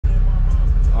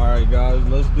Alright guys,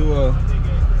 let's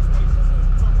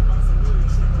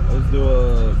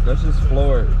just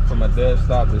floor it from a dead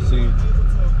stop to see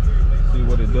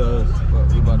what it does.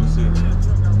 But we about to see.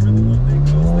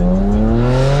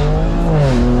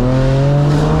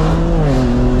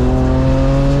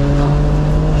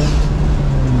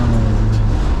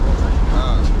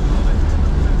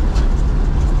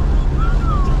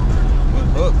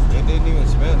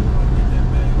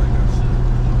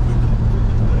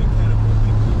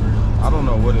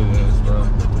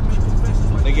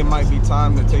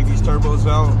 Time to take these turbos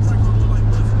out,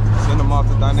 send them off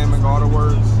to dynamic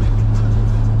Autowerx,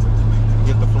 and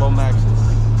get the flow maxes.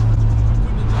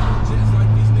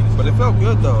 But it felt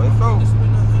good though. It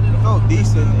felt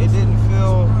decent. It didn't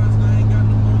feel,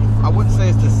 I wouldn't say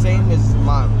it's the same as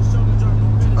my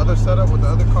other setup with the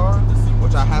other car,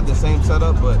 which I have the same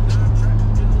setup, but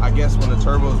I guess when the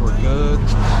turbos were good,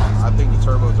 I think the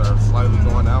turbos are slightly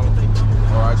going out.